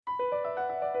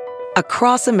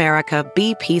Across America,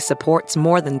 BP supports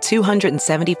more than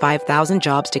 275,000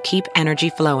 jobs to keep energy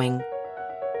flowing.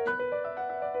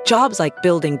 Jobs like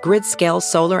building grid-scale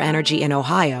solar energy in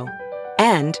Ohio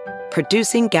and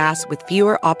producing gas with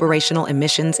fewer operational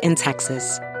emissions in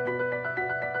Texas.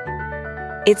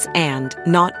 It's and,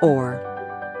 not or.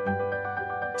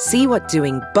 See what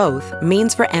doing both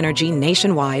means for energy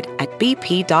nationwide at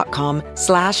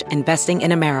bp.com/investing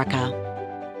in America.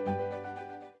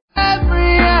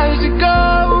 As you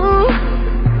go,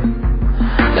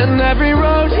 and every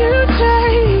road you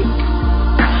take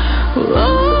will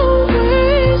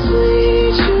always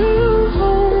lead you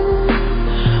home.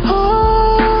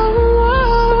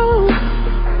 Oh,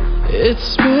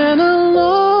 it's been a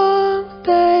long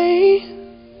day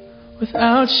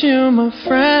without you, my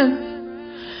friend,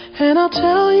 and I'll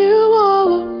tell you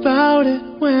all about it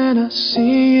when I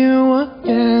see you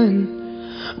again.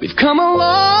 We've come a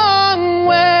long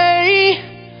way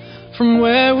from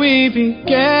where we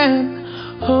began.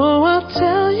 Oh, I'll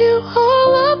tell you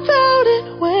all about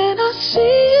it when I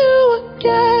see you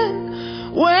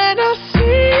again. When I see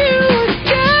you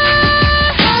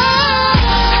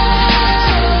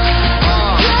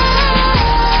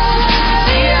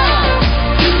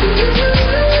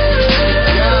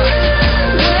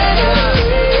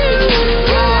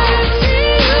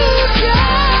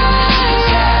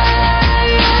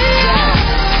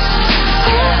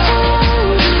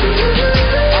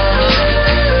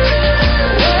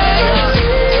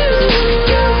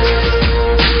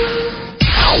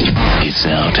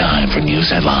for news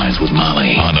headlines with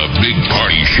Molly on a Big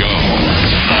Party Show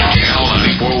on Channel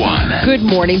 94.1. Good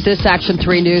morning. This Action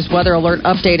 3 News weather alert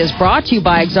update is brought to you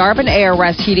by Exarban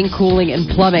ARS Heating, Cooling, and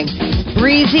Plumbing.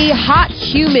 Breezy, hot,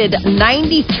 humid,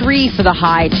 93 for the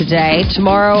high today.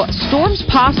 Tomorrow, storms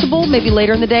possible, maybe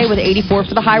later in the day with 84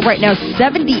 for the high. Right now,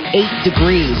 78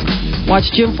 degrees.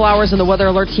 Watch Jim Flowers and the Weather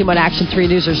Alert team on Action 3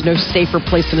 News. There's no safer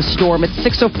place in a storm. It's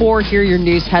 6:04. Here are your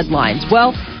news headlines.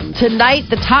 Well, tonight,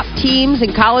 the top teams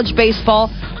in college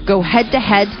baseball go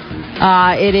head-to-head.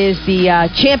 It is the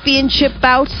championship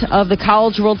bout of the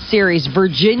College World Series.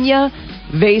 Virginia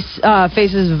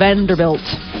faces Vanderbilt.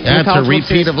 That's a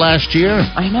repeat of last year.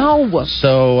 I know.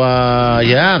 So,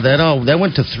 that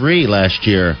went to 3 last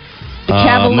year. The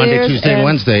Cavaliers Monday, Tuesday, and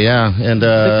Wednesday, yeah. And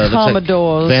the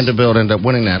Commodores. Vanderbilt ended up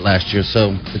winning that last year.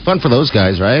 So, it's fun for those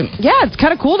guys, right? Yeah, it's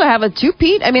kind of cool to have a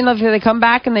two-peat. I mean, if they come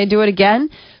back and they do it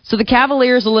again. So the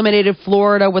Cavaliers eliminated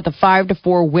Florida with a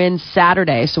 5-4 win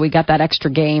Saturday. So we got that extra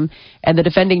game. And the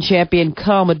defending champion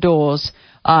Commodores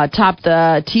topped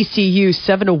the TCU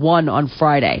 7-1 on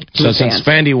Friday. So since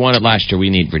Vandy won it last year, we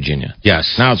need Virginia.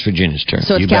 Yes. Now it's Virginia's turn.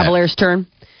 So it's Cavaliers' turn.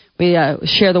 We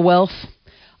share the wealth.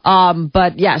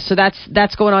 But yeah, so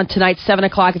that's going on tonight,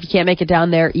 7:00. If you can't make it down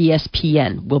there,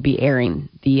 ESPN will be airing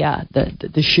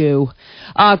the show.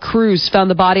 Crews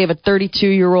found the body of a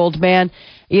 32-year-old man,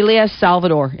 Elias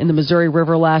Salvador, in the Missouri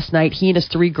River last night. He and his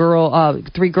three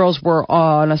girls were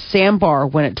on a sandbar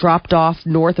when it dropped off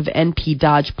north of NP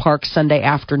Dodge Park Sunday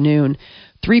afternoon.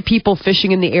 3 people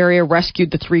fishing in the area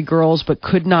rescued the 3 girls but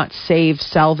could not save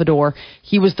Salvador.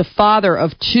 He was the father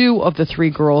of 2 of the 3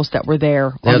 girls that were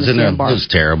there on the sandbar. It was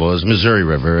terrible. It was Missouri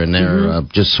River, and they're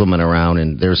just swimming around,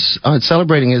 and they're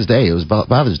celebrating his day. It was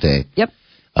Father's Day. Yep.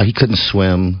 He couldn't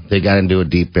swim. They got into a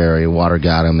deep area. Water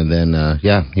got him, and then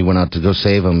he went out to go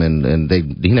save him, and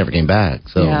he never came back.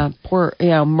 So poor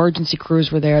emergency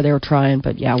crews were there. They were trying,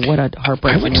 but what a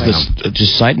heartbreaking. I went to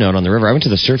just side note on the river. I went to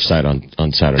the surf site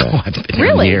on Saturday. Oh, I've been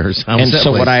really? in years. And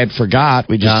so what I had forgot,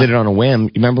 we just did it on a whim.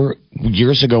 You remember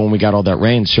years ago when we got all that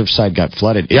rain, Surfside got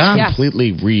flooded. It's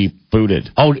completely rebooted.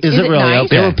 Oh, is it really? Nice?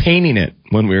 Okay. They were painting it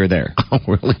when we were there. Oh,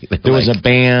 really? There was a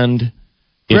band.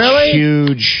 It's really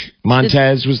huge.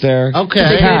 Montez was there. Okay. Did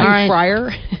they get a new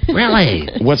fryer? Really?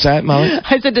 What's that, Molly?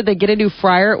 I said, did they get a new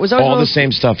fryer? It was all the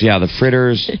same stuff. Yeah, the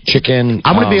fritters, chicken.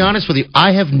 I'm going to be honest with you.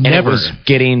 I have never. It was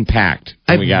getting packed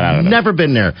when we got out of it. I've never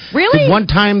been there. Really? The one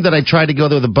time that I tried to go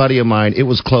there with a buddy of mine, it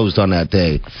was closed on that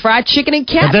day. Fried chicken and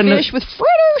catfish with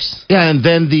fritters. Yeah, and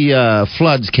then the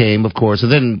floods came, of course,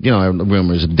 and then,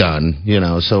 rumors are done,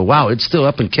 So, wow, it's still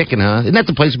up and kicking, huh? Isn't that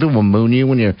the place people will moon you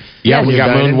when you're... Yeah, we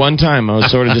got mooned one time. I was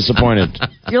sort of disappointed.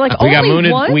 You're like,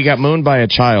 we got mooned by a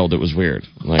child. It was weird.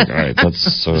 Like, all right,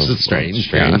 that's so this is strange.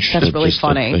 Yeah. That's really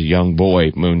funny. A young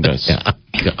boy mooned us. Yeah.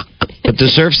 But the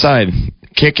Surfside,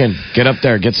 kicking. Get up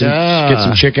there. Get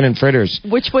some chicken and fritters.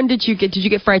 Which one did you get? Did you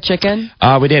get fried chicken?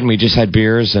 We didn't. We just had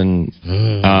beers and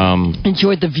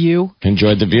enjoyed the view.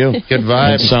 Enjoyed the view. Good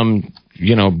vibe. And some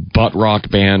butt rock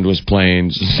band was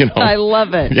playing. I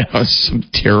love it. Yeah, some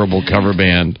terrible cover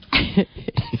band.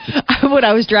 When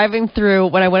I was driving through,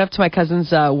 when I went up to my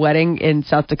cousin's wedding in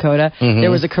South Dakota,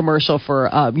 there was a commercial for,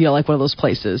 like one of those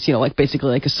places, like basically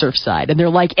like a Surfside. And they're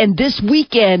like, and this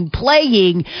weekend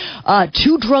playing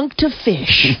Too Drunk to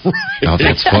Fish. Oh,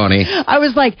 that's funny. I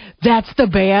was like, that's the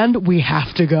band? We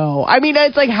have to go. I mean,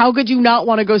 it's like, how could you not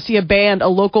want to go see a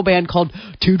local band called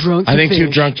Too Drunk to Fish? I think Too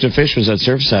Drunk to Fish was at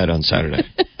Surfside on Saturday.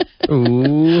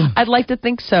 Ooh. I'd like to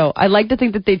think so. I'd like to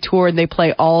think that they tour and they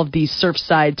play all of these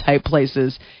Surfside type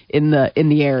places in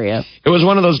the area. It was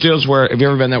one of those deals where, have you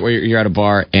ever been that way? You're at a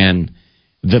bar and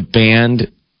the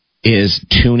band is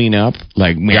tuning up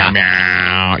like meow,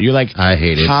 meow. You're like, I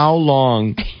hate it. How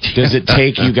long does it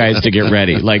take you guys to get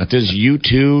ready? Like, does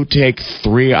U2 take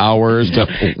 3 hours to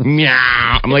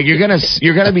meow? I'm like, you're gonna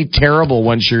be terrible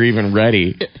once you're even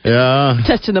ready. Yeah.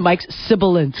 Testing the mics,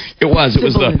 sibilance. It was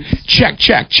the check.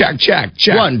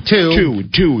 1, 2,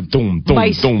 2, doom, doom.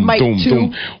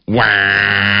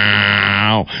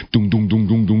 Wow,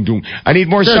 doom. I need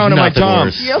more sound on my tom.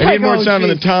 I need more sound on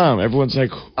the tom. Everyone's like,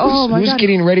 who's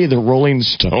getting ready? The Rolling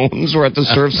Stones were at the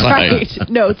Surfside. Right.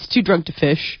 No, it's Too Drunk to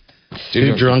Fish.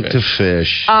 Too drunk to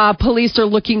fish. Police are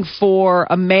looking for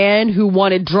a man who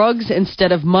wanted drugs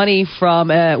instead of money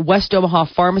from a West Omaha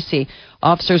pharmacy.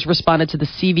 Officers responded to the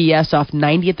CVS off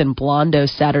 90th and Blondo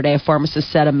Saturday. A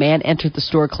pharmacist said a man entered the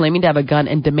store claiming to have a gun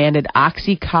and demanded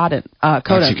oxycodone.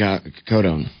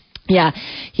 Oxycodone. Yeah,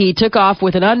 he took off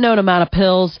with an unknown amount of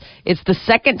pills. It's the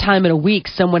second time in a week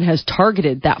someone has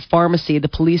targeted that pharmacy. The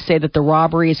police say that the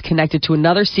robbery is connected to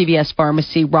another CVS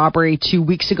pharmacy robbery 2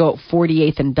 weeks ago at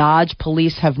 48th and Dodge.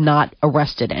 Police have not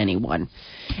arrested anyone.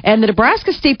 And the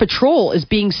Nebraska State Patrol is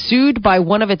being sued by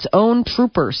one of its own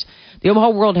troopers. The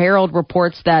Omaha World Herald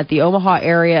reports that an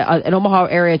Omaha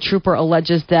area trooper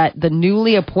alleges that the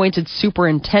newly appointed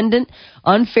superintendent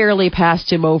unfairly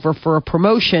passed him over for a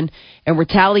promotion and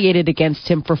retaliated against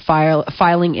him for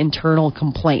filing internal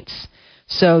complaints.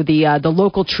 So the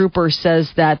local trooper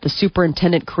says that the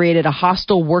superintendent created a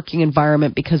hostile working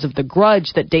environment because of the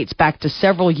grudge that dates back to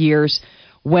several years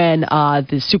when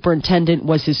the superintendent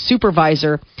was his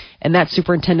supervisor, and that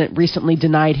superintendent recently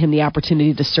denied him the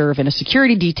opportunity to serve in a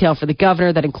security detail for the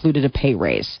governor that included a pay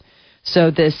raise.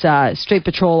 So this state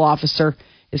patrol officer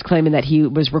is claiming that he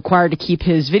was required to keep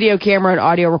his video camera and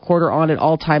audio recorder on at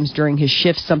all times during his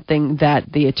shift, something that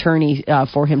the attorney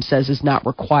for him says is not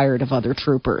required of other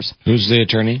troopers. Who's the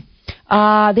attorney?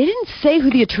 They didn't say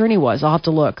who the attorney was. I'll have to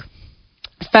look.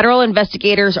 Federal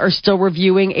investigators are still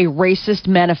reviewing a racist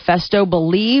manifesto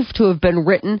believed to have been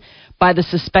written by the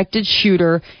suspected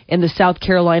shooter in the South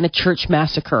Carolina church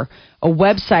massacre. A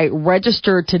website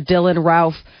registered to Dylan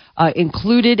Rauff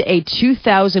included a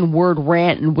 2,000-word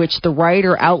rant in which the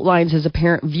writer outlines his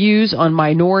apparent views on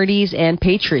minorities and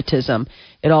patriotism.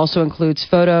 It also includes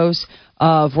photos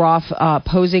of Rauff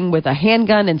posing with a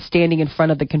handgun and standing in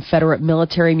front of the Confederate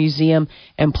Military Museum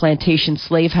and plantation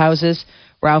slave houses.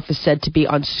 Rauff is said to be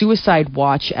on suicide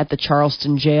watch at the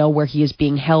Charleston jail, where he is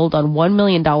being held on $1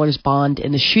 million bond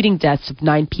in the shooting deaths of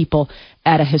 9 people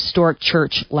at a historic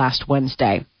church last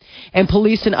Wednesday. And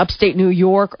police in upstate New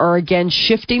York are again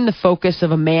shifting the focus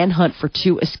of a manhunt for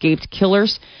 2 escaped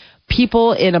killers.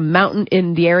 People in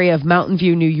the area of Mountain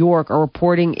View, New York, are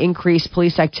reporting increased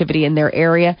police activity in their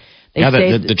area.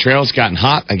 The trail's gotten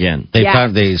hot again.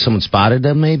 Someone spotted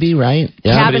them, maybe, right?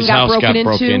 Yeah. Somebody's house got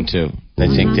broke into. They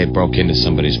think they broke into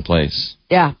somebody's place.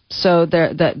 Yeah, so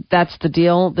that's the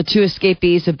deal. The 2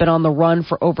 escapees have been on the run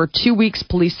for over 2 weeks.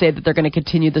 Police say that they're going to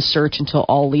continue the search until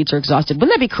all leads are exhausted.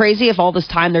 Wouldn't that be crazy if all this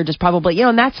time they're just probably,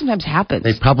 and that sometimes happens.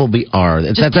 They probably are.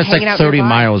 That's like 30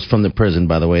 miles from the prison,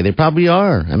 by the way. They probably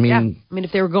are. I mean,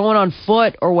 if they were going on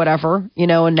foot or whatever,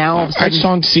 and now all of a sudden. I saw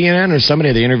on CNN or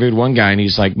somebody, they interviewed one guy, and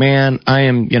he's like, man, I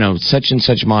am, such and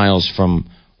such miles from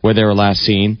where they were last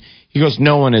seen. He goes,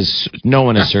 no one has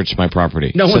searched my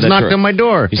property. No one's knocked on my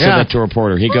door. He said that to a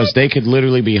reporter. He goes, they could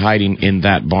literally be hiding in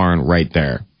that barn right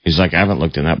there. He's like, I haven't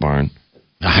looked in that barn.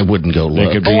 I wouldn't go look.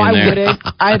 They could be in there. I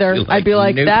wouldn't either. I'd be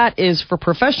like, that is for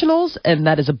professionals, and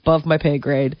that is above my pay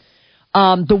grade.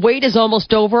 The wait is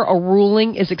almost over. A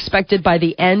ruling is expected by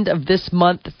the end of this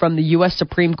month from the U.S.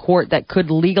 Supreme Court that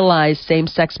could legalize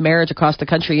same-sex marriage across the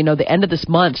country. The end of this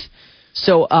month.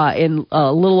 So in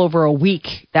a little over a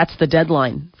week, that's the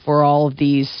deadline for all of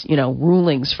these,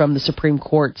 rulings from the Supreme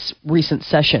Court's recent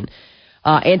session.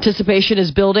 Anticipation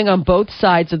is building on both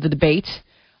sides of the debate,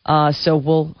 so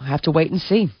we'll have to wait and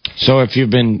see. So if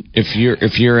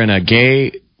you're in a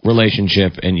gay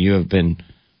relationship and you have been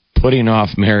putting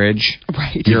off marriage,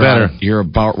 right? You're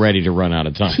about ready to run out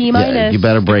of time. T-minus. Yeah, you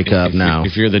better break up now.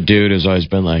 If you're the dude who's always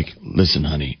been like, listen,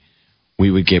 honey, we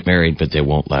would get married, but they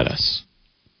won't let us.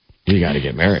 You got to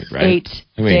get married, right? 8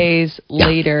 days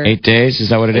later. 8 days? Is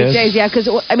that what it is? 8 days, yeah. Because,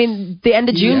 I mean, the end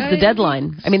of June is the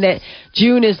deadline. I mean,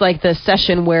 June is like the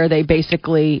session where they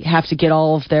basically have to get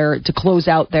all of to close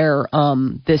out their,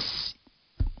 the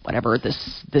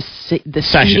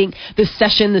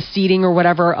seating or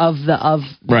whatever of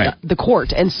the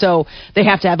court. And so they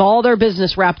have to have all their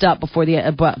business wrapped up by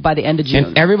the end of June.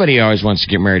 And everybody always wants to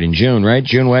get married in June, right?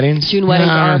 June weddings? June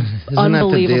weddings are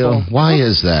unbelievable. Why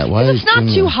is that? It's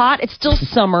not too hot. It's still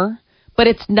summer, but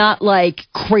it's not like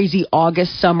crazy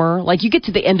August summer. Like you get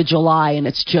to the end of July and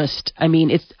it's just,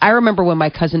 I remember when my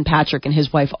cousin Patrick and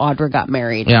his wife Audra got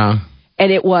married. Yeah.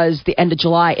 And it was the end of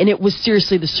July, and it was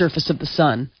seriously the surface of the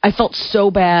sun. I felt so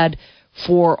bad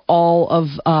for all of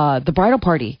the bridal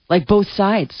party, like both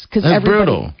sides, because everybody.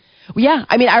 Brutal. Yeah,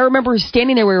 I remember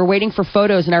standing there. We were waiting for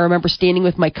photos, and I remember standing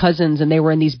with my cousins, and they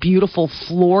were in these beautiful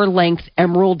floor-length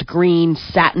emerald green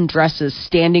satin dresses,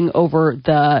 standing over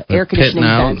the air conditioning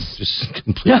vents.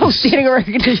 Standing over air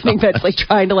conditioning vents, like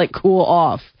trying to cool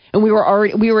off. And we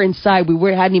were inside.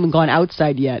 We hadn't even gone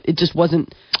outside yet. It just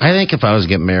wasn't. I think if I was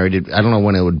getting married, I don't know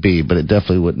when it would be, but it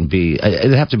definitely wouldn't be.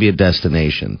 It'd have to be a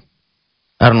destination.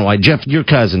 I don't know why. Jeff, your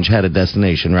cousin had a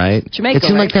destination, right? Jamaica. It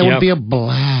seemed like that would be a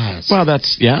blast. Well,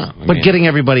 but getting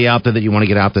everybody out there that you want to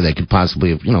get out there that could possibly,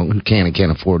 who can and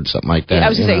can't afford something like that. Yeah, I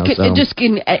was going to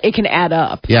say, it can add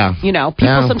up. Yeah.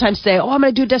 People sometimes say, I'm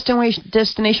going to do a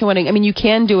destination wedding. You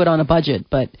can do it on a budget,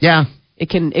 but yeah. It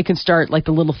can start, like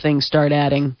the little things start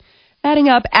adding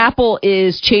up. Apple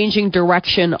is changing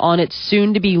direction on its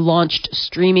soon-to-be-launched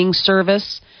streaming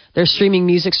service, their streaming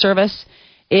music service.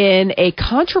 In a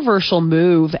controversial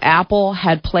move, Apple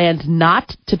had planned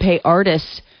not to pay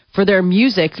artists for their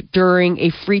music during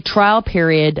a free trial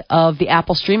period of the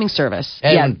Apple streaming service.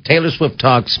 And when Taylor Swift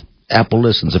talks, Apple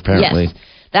listens, apparently. Yes.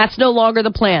 That's no longer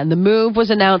the plan. The move was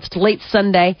announced late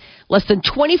Sunday, less than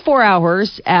 24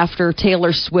 hours after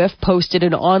Taylor Swift posted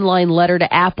an online letter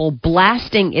to Apple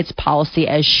blasting its policy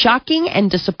as shocking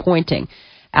and disappointing.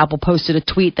 Apple posted a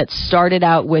tweet that started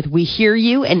out with, "We hear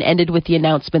you," and ended with the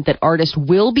announcement that artists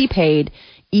will be paid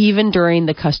even during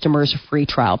the customer's free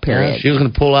trial period. Yeah, she was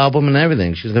going to pull album and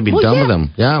everything. She was going to be done with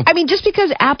them. Yeah. Just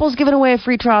because Apple's giving away a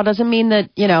free trial doesn't mean that,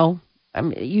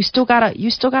 you still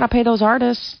gotta pay those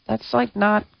artists. That's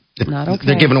not okay.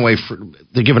 They're giving away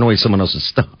someone else's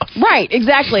stuff. Right,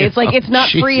 exactly. It's like it's not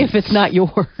free if it's not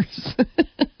yours.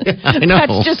 Yeah, I know.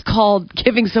 That's just called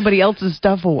giving somebody else's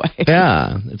stuff away.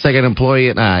 Yeah, it's like an employee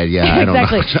at night. Yeah, I don't know.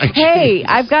 Exactly. Hey,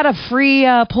 I've got a free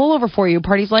pullover for you.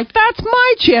 Party's like, that's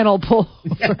my channel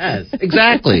pullover. Yes,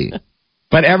 exactly.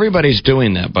 But everybody's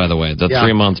doing that, by the way, the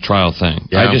 3-month trial thing.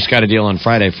 Yeah. I just got a deal on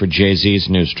Friday for Jay-Z's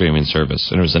new streaming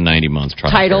service, and it was a 90-month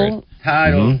trial period.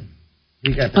 Tidal.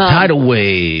 You got the tidal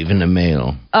wave in the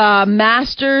mail.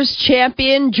 Masters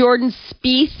champion Jordan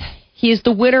Spieth. He is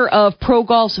the winner of Pro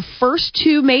Golf's first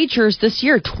 2 majors this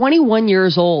year, 21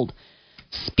 years old.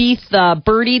 Spieth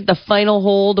birdied the final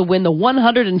hole to win the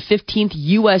 115th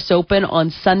U.S. Open on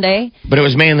Sunday. But it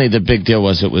was mainly the big deal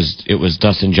was it was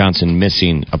Dustin Johnson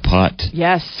missing a putt.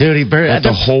 Yes. Dude, he buried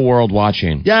the whole world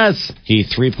watching. Yes. He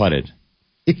 3-putted.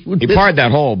 He parred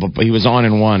that hole, but he was on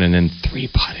and one and then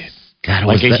 3-putted. God,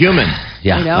 like a human.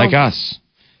 Yeah. Like us.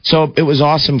 So it was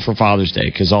awesome for Father's Day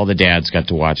because all the dads got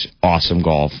to watch awesome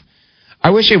golf.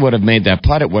 I wish he would have made that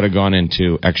putt. It would have gone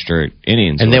into extra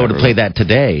innings. And they would have played that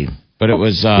today. But it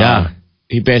was,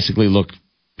 he basically looked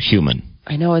human.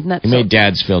 I know, isn't that He made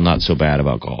dads feel not so bad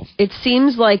about golf. It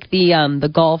seems like the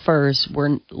golfers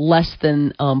were less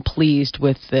than pleased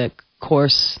with the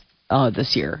course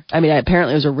this year.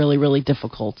 Apparently it was a really, really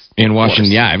difficult in Washington,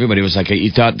 course. Yeah, everybody was like,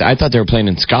 I thought they were playing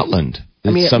in Scotland.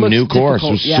 It's some new course. It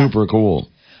was super cool.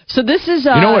 So this is...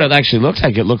 you know what it actually looked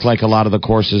like? It looked like a lot of the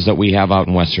courses that we have out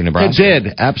in western Nebraska. It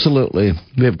did, absolutely.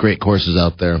 We have great courses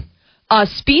out there.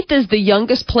 Spieth is the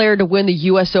youngest player to win the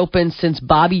U.S. Open since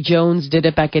Bobby Jones did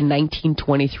it back in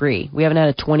 1923. We haven't had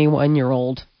a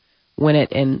 21-year-old win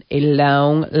it in a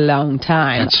long, long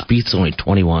time. And Spieth's only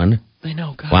 21? I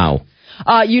know, God. Wow.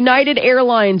 United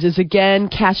Airlines is again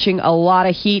catching a lot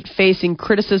of heat, facing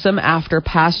criticism after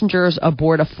passengers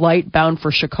aboard a flight bound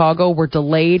for Chicago were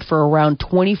delayed for around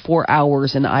 24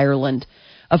 hours in Ireland.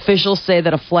 Officials say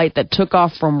that a flight that took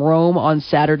off from Rome on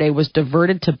Saturday was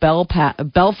diverted to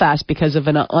Belfast because of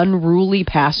an unruly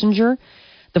passenger.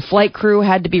 The flight crew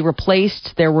had to be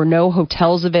replaced. There were no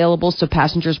hotels available, so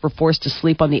passengers were forced to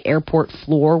sleep on the airport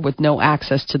floor with no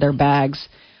access to their bags.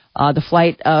 The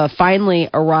flight finally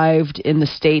arrived in the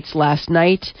States last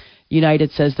night.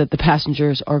 United says that the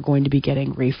passengers are going to be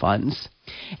getting refunds.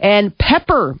 And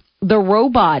Pepper the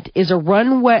robot is a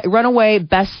runaway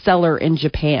bestseller in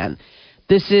Japan.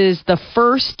 This is the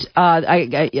first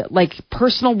like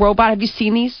personal robot. Have you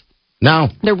seen these? No.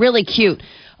 They're really cute.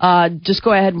 Just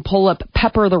go ahead and pull up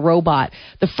Pepper the robot.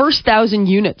 The first 1,000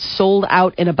 units sold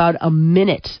out in about a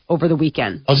minute over the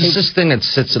weekend. Oh, is this thing that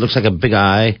sits? It looks like a big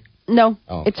eye. No,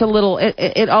 It's a little.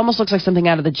 It almost looks like something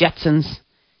out of the Jetsons.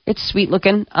 It's sweet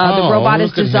looking. The robot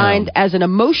is designed as an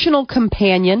emotional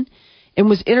companion and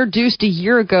was introduced a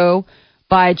year ago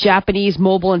by a Japanese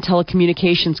mobile and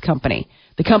telecommunications company.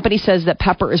 The company says that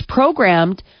Pepper is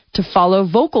programmed to follow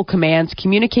vocal commands,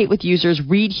 communicate with users,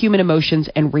 read human emotions,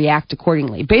 and react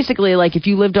accordingly. Basically, like if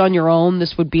you lived on your own,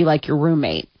 this would be like your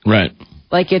roommate. Right.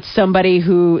 Like it's somebody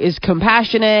who is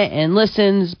compassionate and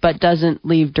listens, but doesn't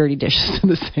leave dirty dishes in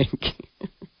the sink.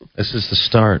 This is the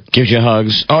start. Gives you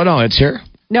hugs. Oh, no, it's here?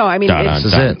 No, I mean, this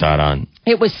is it.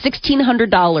 It was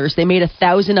 $1,600. They made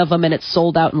 1,000 of them, and it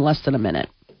sold out in less than a minute.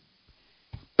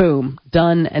 Boom.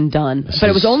 Done and done. But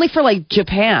it was only for, like,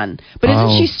 Japan. But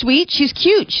isn't she sweet? She's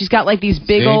cute. She's got, like, these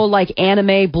big old, like,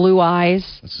 anime blue eyes.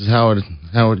 This is how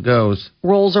it goes.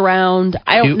 Rolls around.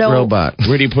 I don't know. Robot.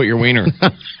 Where do you put your wiener?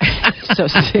 So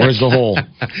sick. Where's the hole?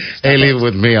 Hey, leave it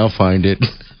with me. I'll find it.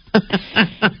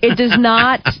 It does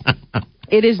not...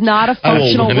 It is not a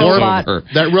functional robot.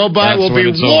 That robot will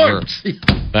be warped.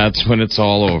 That's when it's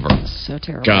all over. So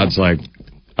terrible. God's like,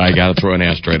 I got to throw an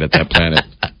asteroid at that planet.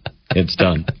 It's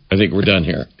done. I think we're done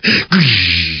here.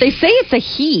 They say it's a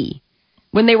he.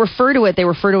 When they refer to it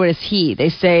as he. They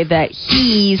say that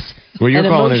he's an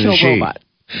emotional robot.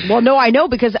 Well, no, I know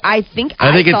because I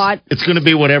thought it's going to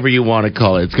be whatever you want to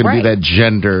call it. It's going to be that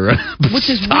gender, which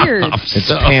is weird.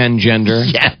 It's pangender.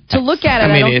 Yeah. To look at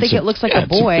it, I don't think it looks like a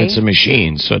boy. It's a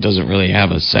machine, so it doesn't really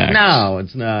have a sex. No,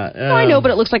 it's not. No, I know, but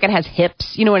it looks like it has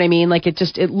hips. You know what I mean? Like it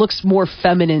looks more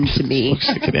feminine to me. Looks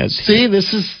like it has. See,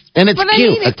 this is and it's cute. I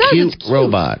mean, it's cute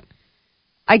robot.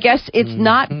 I guess it's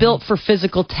not built for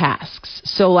physical tasks.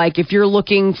 So, like, if you're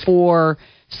looking for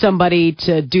somebody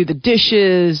to do the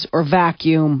dishes or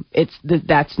vacuum,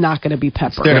 that's not going to be Pepper.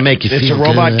 It's going to make you feel It's a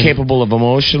robot good. capable of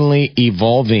emotionally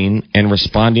evolving and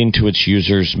responding to its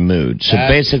user's mood. So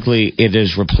basically, it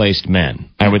has replaced men.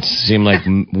 I would seem like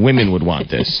women would want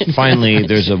this. Finally,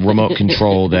 there's a remote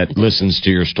control that listens to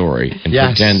your story and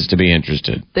pretends to be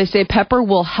interested. They say Pepper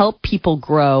will help people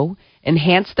grow,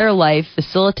 enhance their life,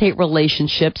 facilitate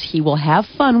relationships. He will have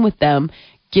fun with them,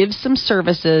 give some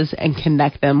services, and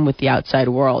connect them with the outside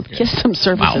world. Give some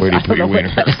services. Wow, where do you put your wiener?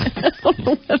 I don't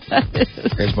know what that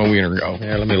is. Where's my wiener go?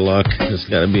 Here, let me look. There's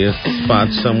got to be a spot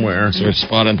somewhere. Is there a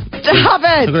spot in? Stop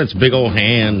it! Look at its big old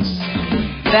hands.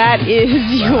 That is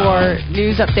your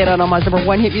news update on Omaha's number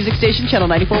one hit music station, Channel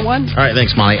 94.1. All right,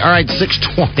 thanks, Molly. All right,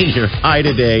 620, your high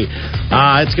today.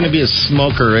 It's going to be a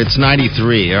smoker. It's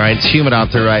 93. All right, it's humid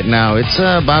out there right now. It's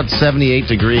about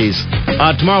 78 degrees.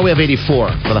 Tomorrow we have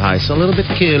 84 for the high, so a little bit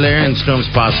cooler and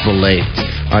storms possible late.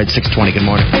 All right, 620. Good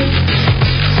morning.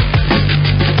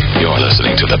 You're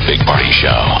listening to The Big Party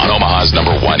Show on Omaha's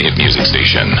number one hit music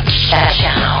station.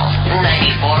 Channel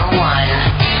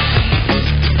 94.1.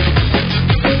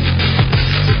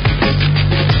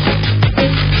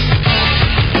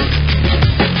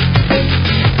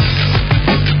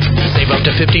 Up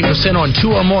to 15% on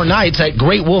 2 or more nights at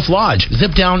Great Wolf Lodge.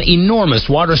 Zip down enormous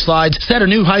water slides, set a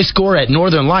new high score at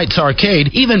Northern Lights Arcade,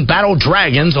 even battle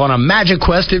dragons on a Magic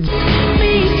Quest. When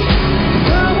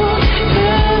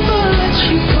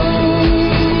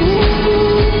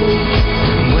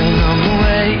I'm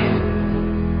away,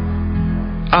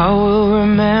 I will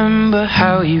remember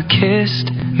how you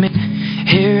kissed me,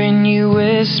 hearing you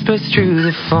whisper through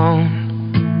the phone.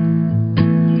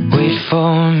 Wait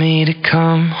for me to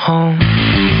come home.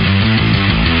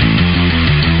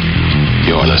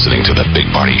 You're listening to The Big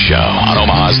Party Show on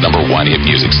Omaha's number one hit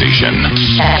music station.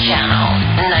 Channel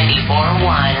 94.1.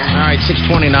 All right,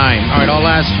 629. All right, all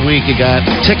last week you got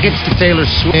tickets to Taylor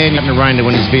Swift. You got Ryan to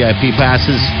win his VIP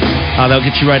passes. They'll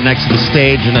get you right next to the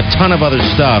stage and a ton of other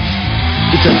stuff.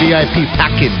 It's a VIP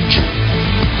package.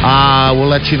 We'll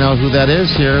let you know who that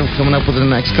is here coming up within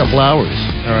the next couple hours.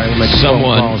 All right, we'll make a phone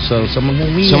call, so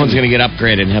someone's going to get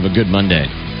upgraded and have a good Monday.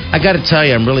 I got to tell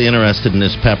you, I'm really interested in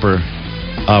this Pepper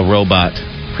robot.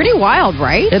 Pretty wild,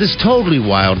 right? It is totally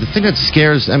wild. The thing that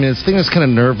scares, the thing that's kind of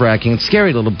nerve-wracking, it's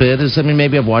scary a little bit, is,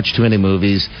 maybe I've watched too many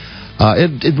movies.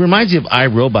 It reminds me of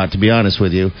iRobot, to be honest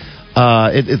with you.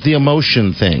 It's the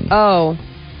emotion thing. Oh.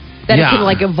 That it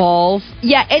can, evolve.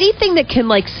 Yeah, anything that can,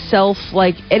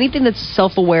 anything that's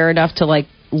self-aware enough to,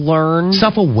 learn.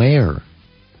 Self-aware.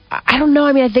 I don't know.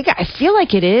 I mean, I feel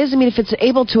like it is. I mean, if it's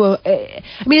able to,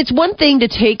 it's one thing to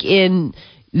take in,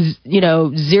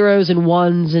 zeros and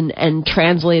ones and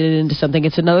translate it into something.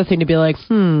 It's another thing to be like,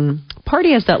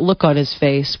 Party has that look on his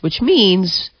face, which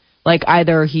means like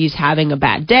either he's having a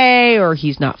bad day or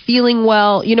he's not feeling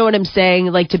well. You know what I'm saying?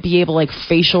 Like to be able, like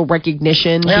facial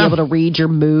recognition, be able to read your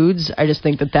moods. I just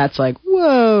think that's like,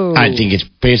 whoa. I think it's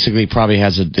basically probably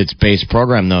has its base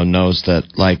program though, knows that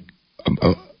like,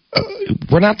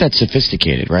 we're not that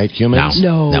sophisticated, right? Humans?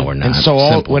 No, we're not. And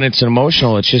so when it's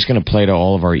emotional, it's just going to play to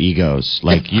all of our egos.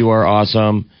 Like, you are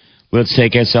awesome. Let's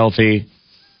take a selfie.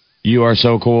 You are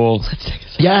so cool.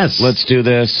 Yes. Let's do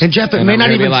this. And Jeff, it may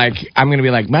not even I'm going to be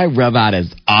like, my robot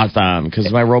is awesome because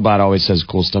my robot always says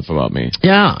cool stuff about me.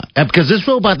 Yeah, because this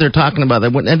robot they're talking about,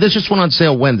 and this just went on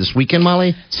sale when? This weekend,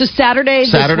 Molly? So Saturday.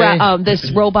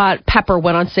 This robot Pepper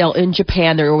went on sale in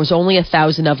Japan. There was only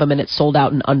 1,000 of them, and it sold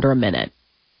out in under a minute.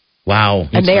 Wow.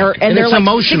 And they're like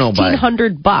emotional,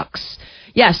 $1,600.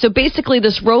 Yeah, so basically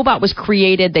this robot was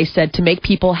created, they said, to make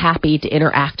people happy to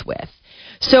interact with.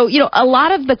 So, a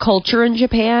lot of the culture in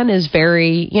Japan is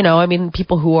very,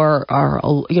 people who are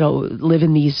live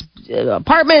in these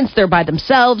apartments, they're by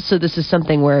themselves. So this is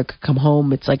something where it could come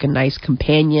home. It's like a nice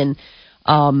companion.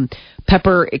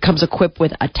 Pepper, it comes equipped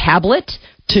with a tablet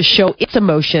to show its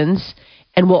emotions,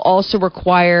 and will also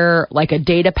require like a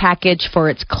data package for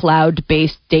its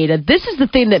cloud-based data. This is the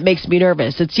thing that makes me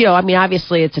nervous. It's,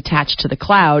 obviously it's attached to the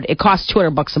cloud. It costs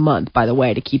 $200 a month, by the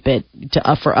way, to keep it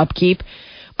for upkeep.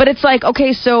 But it's like,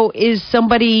 okay, so is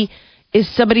somebody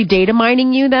data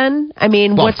mining you then? I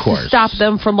mean, what's to stop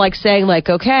them from like saying like,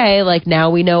 okay, like now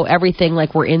we know everything,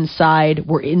 like we're inside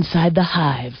the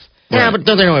hive. Yeah, but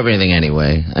don't they know everything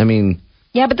anyway? I mean...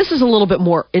 Yeah, but this is a little bit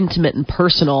more intimate and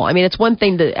personal. I mean, it's one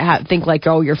thing to think like,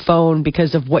 oh, your phone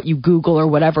because of what you Google or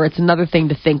whatever. It's another thing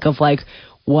to think of like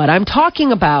what I'm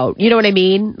talking about. You know what I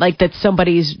mean? Like that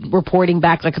somebody's reporting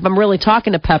back. Like if I'm really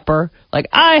talking to Pepper, like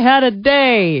I had a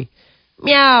day.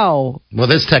 Meow. Well,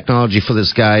 this technology for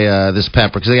this guy, this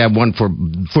Pepper, because they have one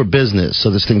for business, so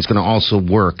this thing's going to also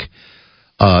work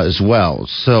as well.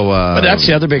 So, but that's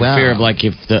the other big fear of like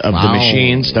the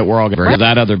machines that we're all going to.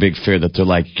 That other big fear that they're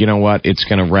like, you know what, it's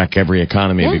going to wreck every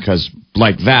economy because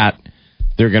like that,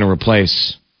 they're going to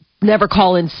replace. Never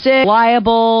call in sick,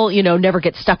 liable, never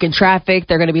get stuck in traffic.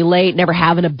 They're going to be late, never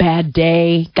having a bad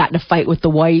day, got in a fight with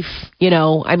the wife.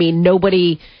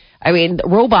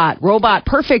 Robot,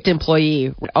 perfect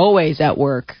employee, always at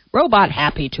work. Robot,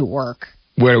 happy to work.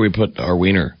 Where do we put our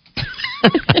wiener?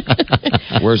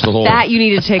 Where's the hole? That you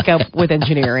need to take up with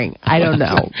engineering. I don't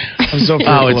know. I'm so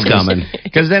it's coming.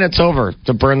 Because then it's over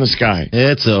to burn the sky.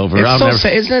 It's over.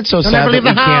 Isn't it so sad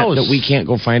that we can't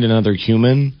go find another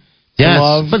human to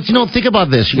love? But think about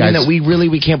this, you guys. That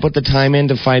we can't put the time in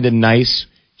to find a nice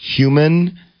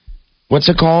human. What's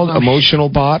it called? Emotional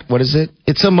bot? What is it?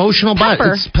 It's emotional bot.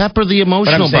 It's Pepper the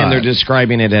emotional bot. But I'm saying they're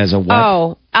describing it as a what?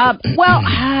 Oh,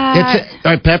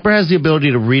 Pepper has the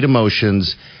ability to read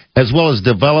emotions as well as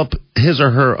develop his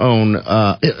or her own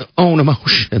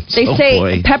emotions. They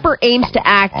say Pepper aims to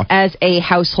act as a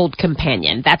household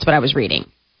companion. That's what I was reading.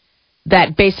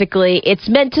 That basically it's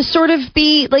meant to sort of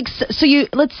be like, so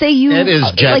let's say you... It is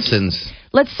Jetsons.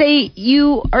 Let's say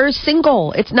you are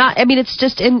single. It's not, it's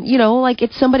just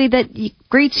it's somebody that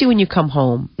greets you when you come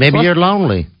home. Maybe you're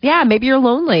lonely. Yeah, maybe you're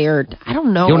lonely or I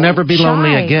don't know. You'll never be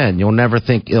lonely again. You'll never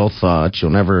think ill thoughts.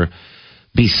 You'll never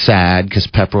be sad because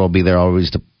Pepper will be there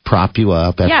always to prop you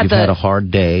up after you've had a hard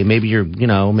day. Maybe you're,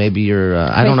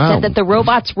 I don't know. Said that the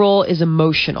robot's role is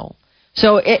emotional.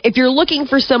 So if you're looking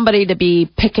for somebody to be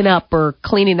picking up or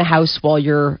cleaning the house while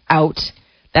you're out,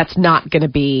 that's not going to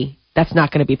be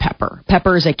Pepper.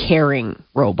 Pepper is a caring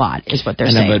robot, is what they're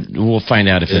saying. But we'll find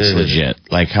out if it's legit.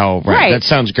 Like how, right? That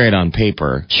sounds great on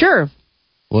paper. Sure.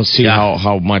 We'll see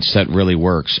how much that really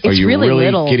works. It's Are you really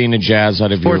little. Getting a jazz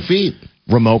out of 4 feet?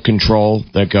 Remote control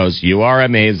that goes, you are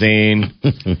amazing.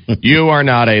 You are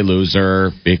not a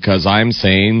loser because I'm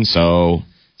saying so.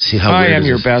 See how I am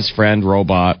your best friend,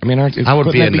 robot. I mean, I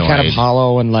would be annoyed. Kind of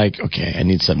hollow and like, okay, I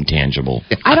need something tangible.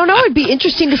 I don't know. It'd be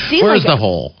interesting to see. Where's the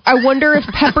hole? I wonder if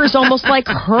Pepper's almost like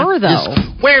her, though.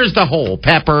 Where's the hole,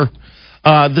 Pepper?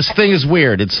 This thing is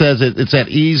weird. It says it's at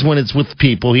ease when it's with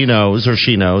people he knows or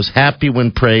she knows, happy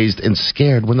when praised, and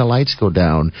scared when the lights go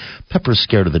down. Pepper's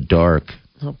scared of the dark.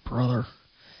 Oh, brother.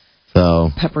 So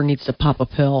Pepper needs to pop a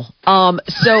pill.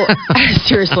 So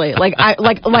seriously,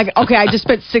 okay, I just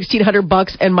spent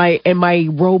 $1,600 and my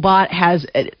robot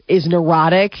is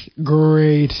neurotic.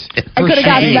 Great. I could have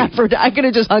gotten that I could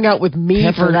have just hung out with me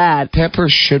for that. Pepper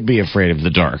should be afraid of the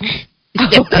dark.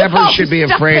 Pepper should be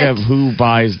afraid of who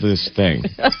buys this thing.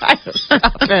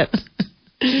 Stop it.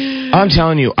 I'm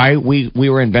telling you, we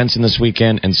were in Benson this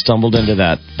weekend and stumbled into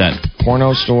that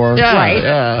porno store. Yeah, Right.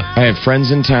 Yeah. I have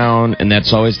friends in town, and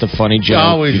that's always the funny joke.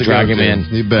 Always you the drag him go-to. in.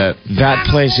 You bet. That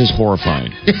place is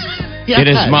horrifying. Yes. It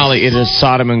is, Molly. It is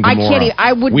Sodom and I Gomorrah. can't.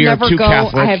 I would we never are too go.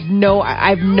 Catholic. I have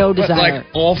no But, desire. like,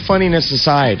 all funniness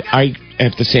aside, I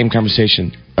have the same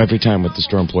conversation every time with the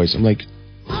store employees. I'm like,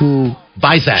 who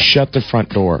buys that? Shut the front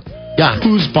door. Yeah.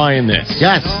 Who's buying this?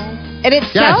 Yes. And it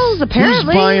sells, apparently.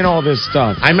 Who's buying all this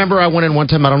stuff? I remember I went in one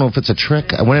time. I don't know if it's a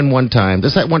trick. I went in one time.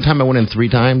 This that one time I went in 3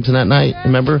 times in that night.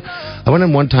 Remember? I went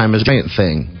in one time. It was a giant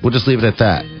thing. We'll just leave it at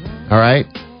that. All right?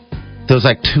 There was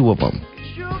like 2 of them.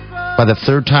 By the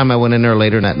 3rd time I went in there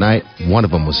later in that night, one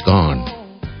of them was gone.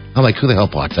 I'm like, who the hell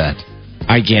bought that?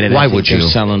 I get it. Why I think would they're you?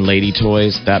 selling lady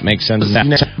toys. That makes sense.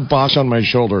 That box on my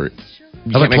shoulder.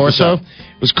 You Of a can't make this torso? up.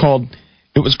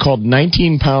 It was called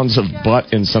 19 pounds of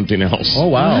butt and something else. Oh,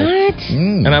 wow. What?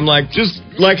 Mm. And I'm like, just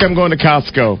like I'm going to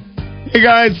Costco. Hey,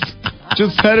 guys,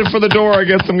 just headed for the door. I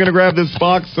guess I'm going to grab this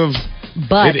box of...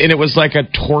 But and it was like a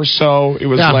torso. It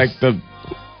was like the...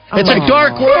 It's a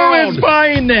dark world. Who is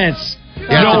buying this?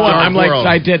 Yeah, no it's a one. dark I'm like, world.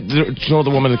 I did told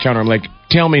the woman at the counter. I'm like,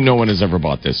 tell me no one has ever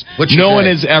bought this. What'd she no say? one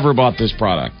has ever bought this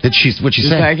product. What'd she She's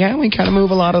say? like, yeah, we kind of move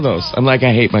a lot of those. I'm like,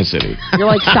 I hate my city, you're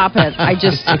like, stop it. I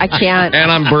can't.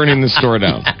 and I'm burning the store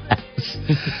down.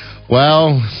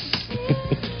 Well,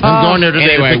 I'm going there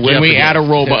today. Anyway, to pick when you we up add a again.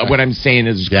 robot, what I'm saying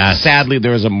is, sadly,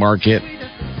 there is a market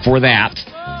for that.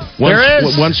 There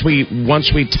is. Once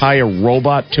we tie a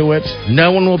robot to it,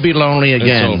 no one will be lonely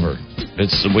again.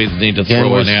 it's over. We need to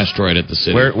throw an asteroid at the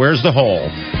city. Where's the hole?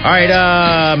 All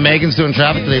right, Megan's doing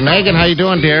traffic today. Megan, how you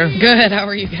doing, dear? Good. How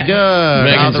are you guys? Good.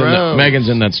 Megan's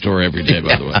in that store every day,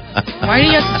 by the way. Why do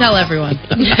you have to tell everyone?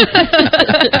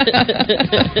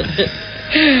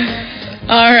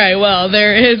 All right. Well,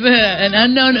 there is an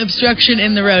unknown obstruction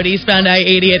in the road eastbound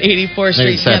I-80 at 84th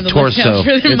Street. It's that Be on the lookout torso.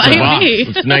 for there It's might a box. be.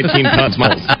 It's 19 pounds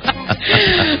miles.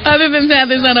 Other than that,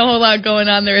 there's not a whole lot going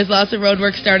on. There is lots of road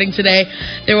work starting today.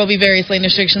 There will be various lane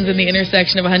restrictions in the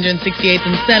intersection of 168th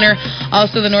and Center.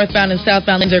 Also, the northbound and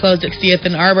southbound lanes are closed at 60th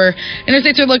and Arbor.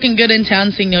 Interstates are looking good in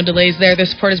town, seeing no delays there. This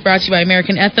report is brought to you by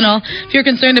American Ethanol. If you're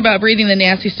concerned about breathing the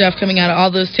nasty stuff coming out of all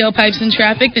those tailpipes in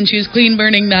traffic, then choose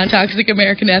clean-burning, non-toxic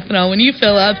American Ethanol. When you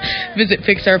fill up, visit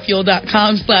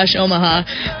fixourfuel.com/Omaha.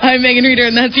 I'm Megan Reeder,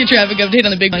 and that's your traffic update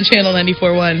on the Big One Channel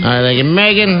 94.1. All right, thank you,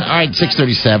 Megan. All right,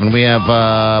 6:37. We have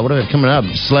what do we have coming up?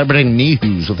 Celebrity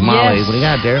news with Molly. Yes. What do you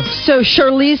got there? So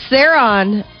Charlize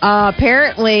Theron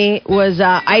apparently was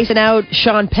icing out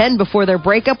Sean Penn before their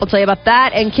breakup. We'll tell you about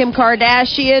that. And Kim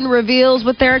Kardashian reveals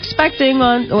what they're expecting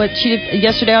on what she did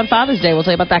yesterday on Father's Day. We'll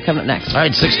tell you about that coming up next. All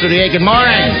right, 6:38. Good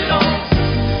morning.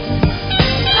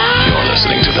 You're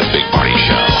listening to The Big Party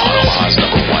Show on Omaha's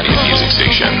 #1 hit music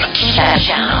station.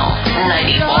 Channel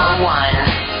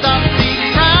 94.1.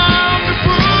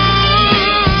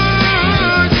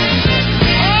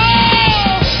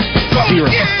 Zero.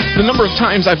 The number of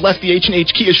times I've left the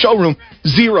H&H Kia showroom.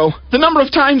 0. The number of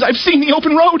times I've seen the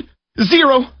open road.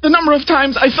 0. The number of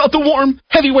times I felt the warm,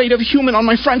 heavy weight of a human on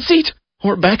my front seat.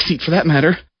 Or back seat, for that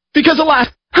matter. Because, alas,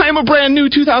 I am a brand new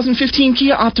 2015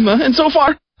 Kia Optima, and so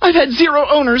far, I've had 0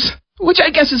 owners. Which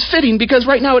I guess is fitting, because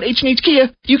right now at H&H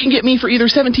Kia, you can get me for either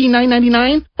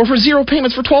 $17,999 or for 0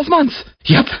 payments for 12 months.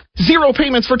 Yep, 0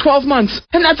 payments for 12 months.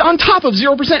 And that's on top of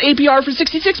 0% APR for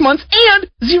 66 months and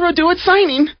 0 due at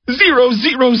signing. 0,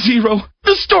 0, 0.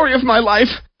 The story of my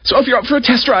life. So if you're up for a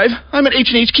test drive, I'm at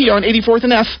H&H Kia on 84th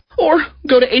and F. Or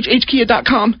go to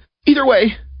hhkia.com. Either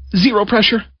way, 0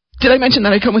 pressure. Did I mention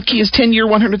that I come with Kia's 10-year,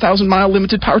 100,000-mile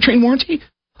limited powertrain warranty?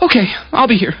 Okay, I'll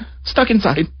be here. Stuck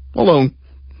inside. Alone.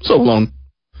 So alone.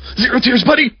 0 tears,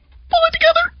 buddy. Pull it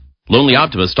together. Lonely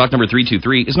Optima stock number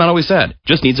 323 is not always sad.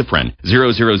 Just needs a friend.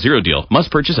 000 deal. Must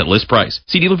purchase at list price.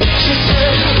 See dealer.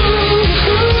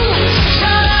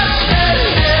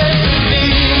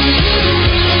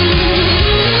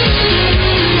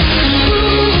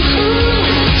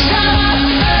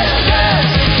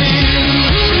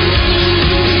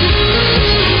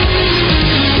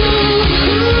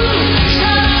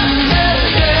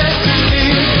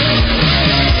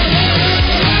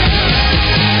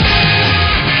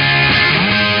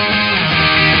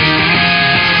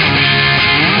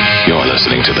 You're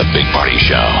listening to The Big Party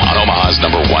Show on Omaha's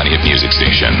 #1 hit music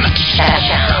station.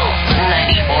 Channel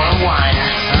 94.1.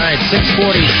 All right,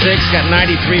 6:46. Got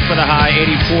 93 for the high,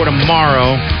 84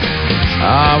 tomorrow.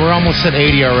 We're almost at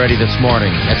 80 already this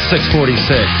morning at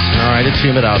 6:46. All right, it's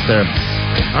humid out there.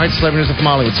 All right, celebrities with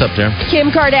Molly. What's up there?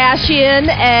 Kim Kardashian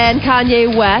and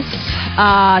Kanye West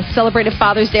celebrated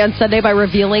Father's Day on Sunday by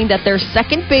revealing that their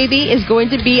second baby is going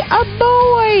to be a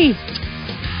boy.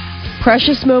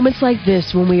 Precious moments like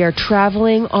this when we are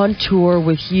traveling on tour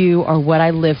with you are what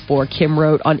I live for, Kim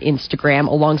wrote on Instagram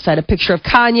alongside a picture of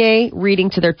Kanye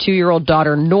reading to their 2-year-old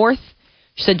daughter, North.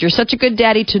 She said, "You're such a good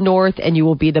daddy to North, and you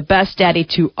will be the best daddy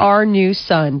to our new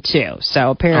son, too." So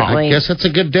apparently... I guess that's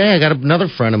a good day. I got another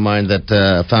friend of mine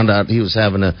that found out he was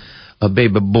having a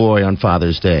baby boy on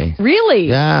Father's Day. Really?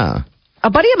 Yeah. A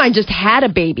buddy of mine just had a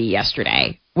baby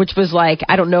yesterday, which was like,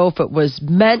 I don't know if it was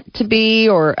meant to be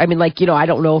or, I mean, like, you know, I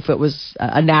don't know if it was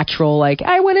a natural, like,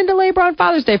 I went into labor on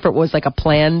Father's Day, if it was like a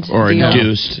planned or deal.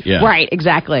 induced. Yeah. Right,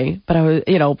 exactly. But I was,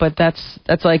 you know, but that's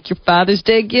like your Father's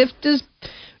Day gift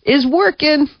is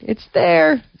working. It's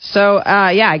there. So,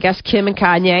 yeah, I guess Kim and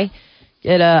Kanye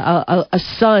get a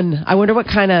son. I wonder what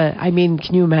kind of, I mean,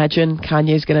 can you imagine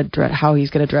Kanye's how he's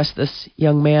going to dress this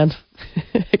young man?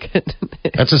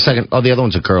 That's a second. Oh, the other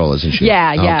one's a girl, isn't she?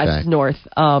 Yeah, okay. It's North.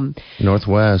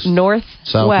 Northwest.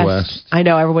 Southwest. I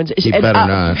know, everyone's... You better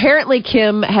not. Apparently,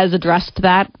 Kim has addressed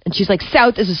that, and she's like,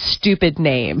 South is a stupid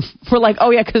name. We're like, oh,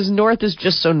 yeah, because North is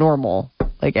just so normal.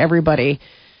 Like, everybody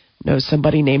knows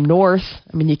somebody named North.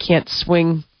 I mean, you can't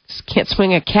swing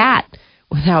a cat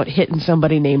without hitting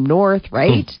somebody named North,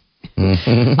 right?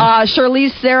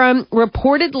 Charlize Theron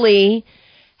reportedly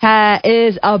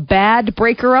is a bad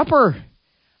breaker-upper.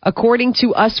 According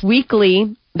to Us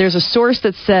Weekly, there's a source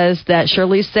that says that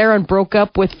Charlize Theron broke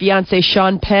up with fiancé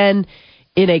Sean Penn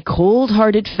in a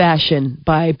cold-hearted fashion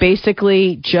by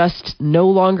basically just no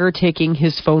longer taking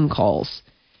his phone calls.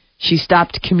 She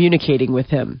stopped communicating with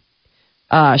him.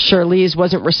 Charlize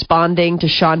wasn't responding to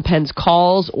Sean Penn's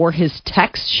calls or his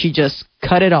texts. She just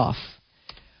cut it off.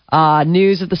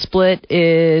 News of the split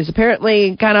is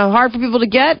apparently kind of hard for people to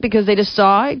get because they just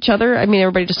saw each other. I mean,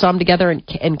 everybody just saw them together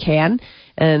in Cannes.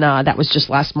 And that was just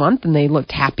last month, and they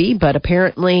looked happy. But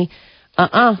apparently,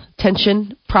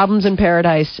 tension, problems in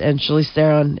paradise, and Charlize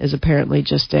Theron is apparently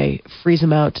just a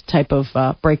freeze-em-out type of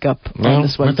breakup on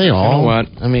this one. Aren't they all? You know what?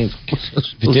 I mean, if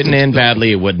it didn't end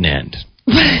badly, it wouldn't end.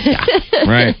 Yeah.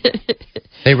 Right.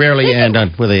 They rarely end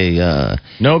with a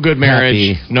no good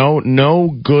marriage. Happy. No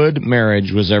good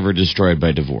marriage was ever destroyed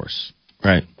by divorce.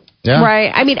 Right. Yeah.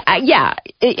 Right. I mean, yeah,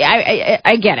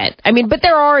 I get it. I mean, but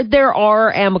there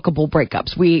are amicable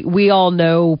breakups. We all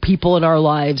know people in our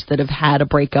lives that have had a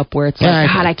breakup where it's like,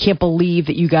 God, I can't believe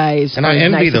that you guys and are I as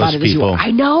envy nice about those it as you people. are. I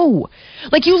know.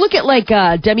 Like, you look at, like,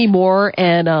 Demi Moore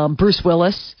and Bruce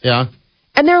Willis. Yeah.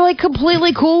 And they're, like,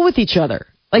 completely cool with each other.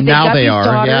 Like, now got they these are,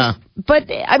 daughters. yeah. But,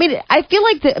 I mean, I feel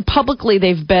like publicly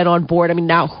they've been on board. I mean,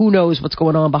 now who knows what's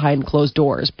going on behind closed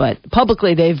doors. But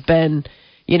publicly they've been,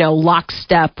 you know,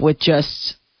 lockstep with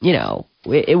just, you know,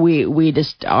 we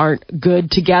just aren't good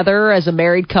together as a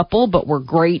married couple, but we're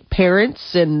great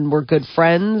parents and we're good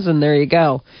friends, and there you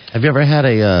go. Have you ever had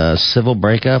a civil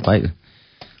breakup?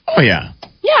 Oh, yeah.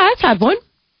 Yeah, I've had one.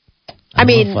 I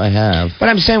mean, if I have. But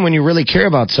I'm saying when you really care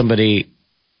about somebody,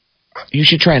 you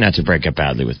should try not to break up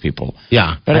badly with people.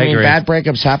 Yeah, but I mean, agree. bad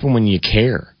breakups happen when you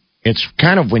care. It's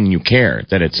kind of when you care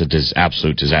that it's a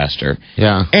absolute disaster.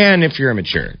 Yeah. And if you're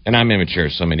immature, and I'm immature,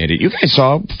 so I'm an idiot. You guys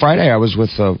saw Friday I was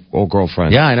with an old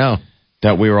girlfriend. Yeah, I know.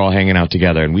 That we were all hanging out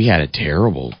together, and we had a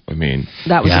terrible. I mean,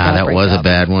 that was a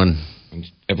bad one.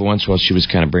 Every once in a while, she was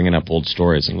kind of bringing up old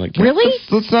stories. I'm like, really?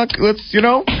 Let's you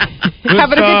know,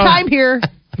 having a good time here.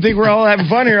 I think we're all having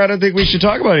fun here. I don't think we should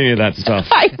talk about any of that stuff.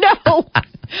 I know.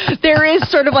 There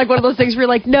is sort of like one of those things where you're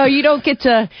like, no, you don't get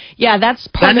to. Yeah, that's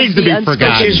part that of needs to be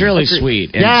forgotten. She's really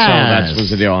sweet, and so that was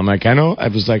the deal. I'm like, I know. I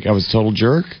was a total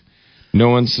jerk. No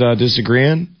one's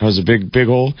disagreeing. I was a big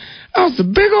old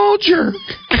jerk.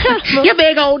 You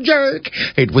big old jerk.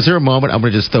 Hey, was there a moment? I'm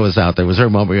going to just throw this out there. Was there a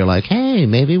moment where you're like, hey,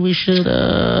 maybe we should?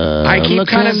 I keep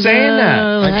kind of saying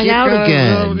that. Hang out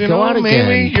again. Go out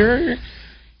maybe again.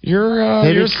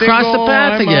 You're single, cross the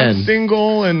path again. I'm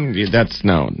single, and that's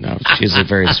no. She's a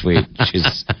very sweet. You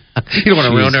don't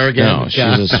want to ruin her again. No,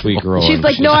 she's a sweet girl. She's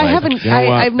like, no, I haven't. You know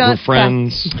I'm not. We're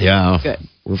friends. Yeah, good.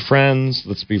 We're friends.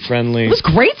 Let's be friendly. It was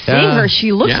great seeing her.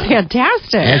 She looks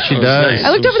fantastic. Yeah, she does.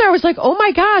 I looked over there. I was like, oh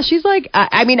my gosh. She's like,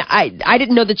 I mean, I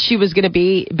didn't know that she was going to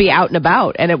be out and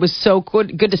about, and it was so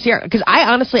good to see her. Because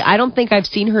I don't think I've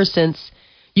seen her since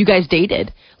you guys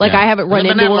dated. Like, I haven't run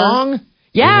into her. Long?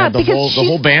 Yeah, because the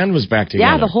whole band was back together.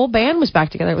 Yeah, the whole band was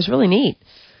back together. It was really neat.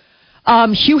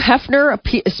 Hugh Hefner,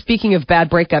 speaking of bad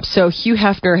breakups, so Hugh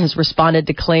Hefner has responded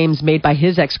to claims made by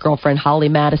his ex-girlfriend, Holly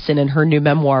Madison, in her new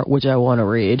memoir, which I want to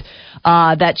read,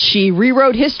 that she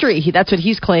rewrote history. That's what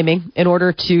he's claiming, in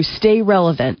order to stay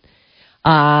relevant.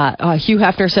 Hugh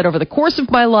Hefner said, over the course of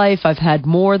my life, I've had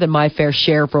more than my fair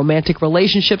share of romantic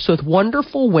relationships with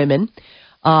wonderful women.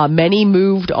 Many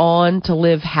moved on to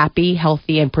live happy,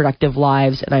 healthy, and productive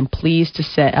lives, and I'm pleased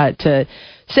to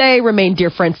say remain dear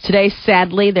friends today.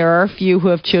 Sadly, there are a few who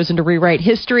have chosen to rewrite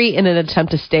history in an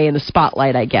attempt to stay in the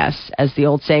spotlight, I guess. As the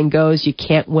old saying goes, you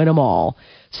can't win them all.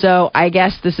 So I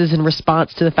guess this is in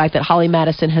response to the fact that Holly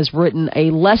Madison has written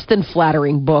a less than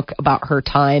flattering book about her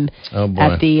time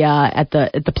at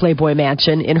the Playboy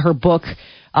Mansion. In her book,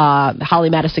 Holly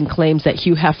Madison claims that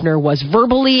Hugh Hefner was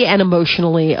verbally and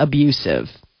emotionally abusive.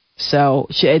 So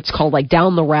it's called like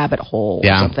Down the Rabbit Hole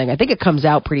or something. I think it comes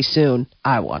out pretty soon.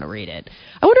 I want to read it.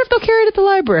 I wonder if they'll carry it at the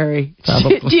library.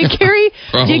 Do you carry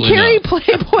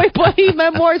Playboy Bunny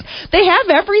memoirs? They have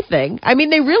everything. I mean,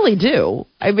 they really do.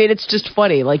 I mean, it's just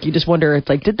funny. Like, you just wonder, it's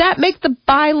like, did that make the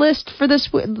buy list for this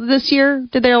year?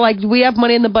 Did they do we have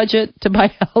money in the budget to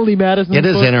buy Holly Madison? It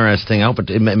is interesting. I hope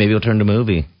maybe it'll turn to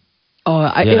movie. Oh,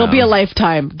 it'll be a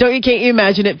lifetime. Can't you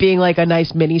imagine it being like a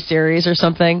nice mini-series or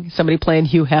something? Somebody playing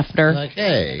Hugh Hefner. Like,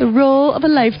 hey. The role of a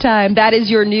lifetime. That is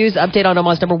your news update on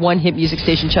Omaha's #1 hit music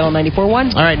station, Channel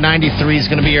 94.1. All right, 93 is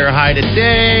going to be your high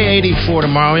today. 84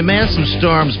 tomorrow. We may have some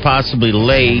storms possibly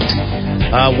late.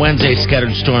 Wednesday,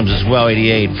 scattered storms as well,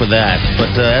 88 for that.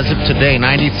 But as of today,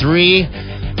 93...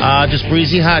 just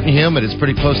breezy, hot, and humid. It's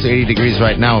pretty close to 80 degrees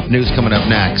right now. News coming up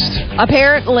next.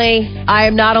 Apparently, I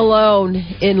am not alone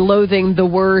in loathing the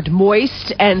word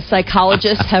moist, and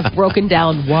psychologists have broken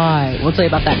down why. We'll tell you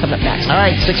about that coming up next. All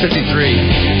right,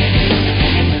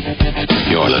 6:53.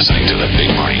 You're listening to The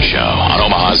Big Party Show on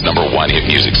Omaha's #1 hit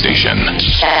music station.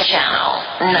 Channel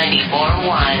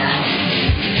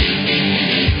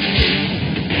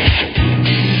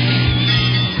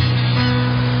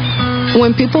 94.1.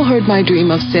 When people heard my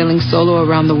dream of sailing solo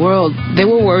around the world, they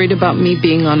were worried about me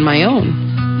being on my own.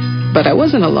 But I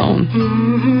wasn't alone.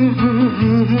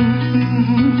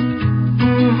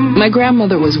 My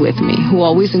grandmother was with me, who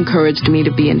always encouraged me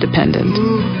to be independent.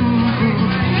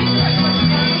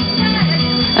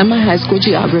 And my high school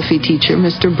geography teacher,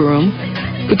 Mr. Broom,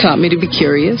 who taught me to be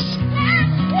curious.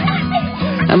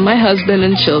 And my husband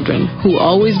and children, who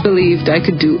always believed I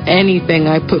could do anything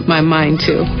I put my mind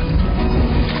to.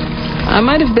 I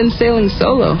might have been sailing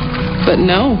solo, but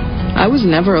no, I was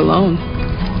never alone.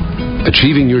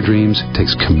 Achieving your dreams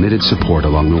takes committed support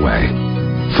along the way.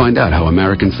 Find out how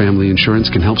American Family Insurance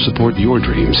can help support your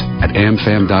dreams at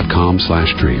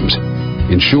amfam.com/dreams.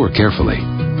 Insure carefully.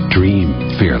 Dream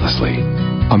fearlessly.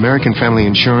 American Family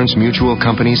Insurance Mutual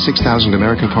Company, 6000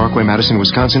 American Parkway, Madison,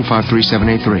 Wisconsin,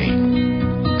 53783.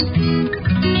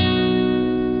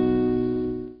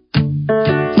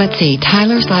 Let's see,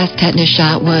 Tyler's last tetanus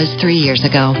shot was 3 years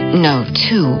ago. No,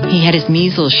 2. He had his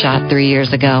measles shot 3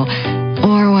 years ago.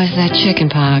 Or was that chicken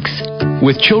pox?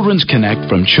 With Children's Connect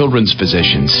from Children's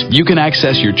Physicians, you can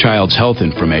access your child's health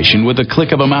information with a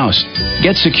click of a mouse.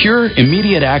 Get secure,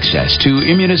 immediate access to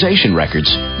immunization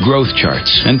records, growth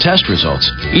charts, and test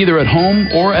results, either at home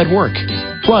or at work.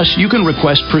 Plus, you can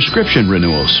request prescription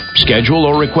renewals, schedule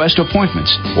or request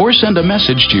appointments, or send a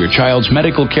message to your child's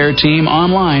medical care team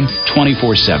online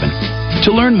 24/7.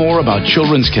 To learn more about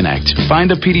Children's Connect,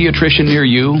 find a pediatrician near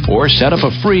you, or set up a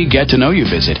free get-to-know-you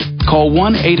visit. Call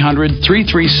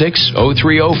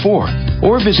 1-800-336-0304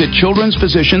 or visit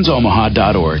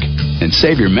children'sphysiciansomaha.org and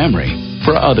save your memory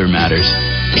for other matters.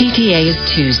 PTA is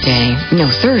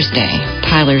Thursday.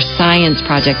 Tyler's science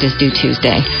project is due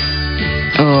Tuesday.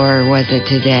 Or was it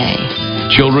today?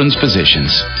 Children's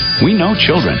Physicians. We know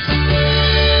children.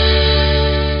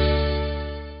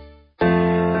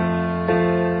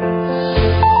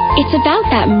 It's about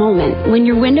that moment when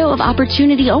your window of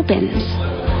opportunity opens.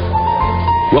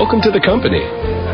 Welcome to the company.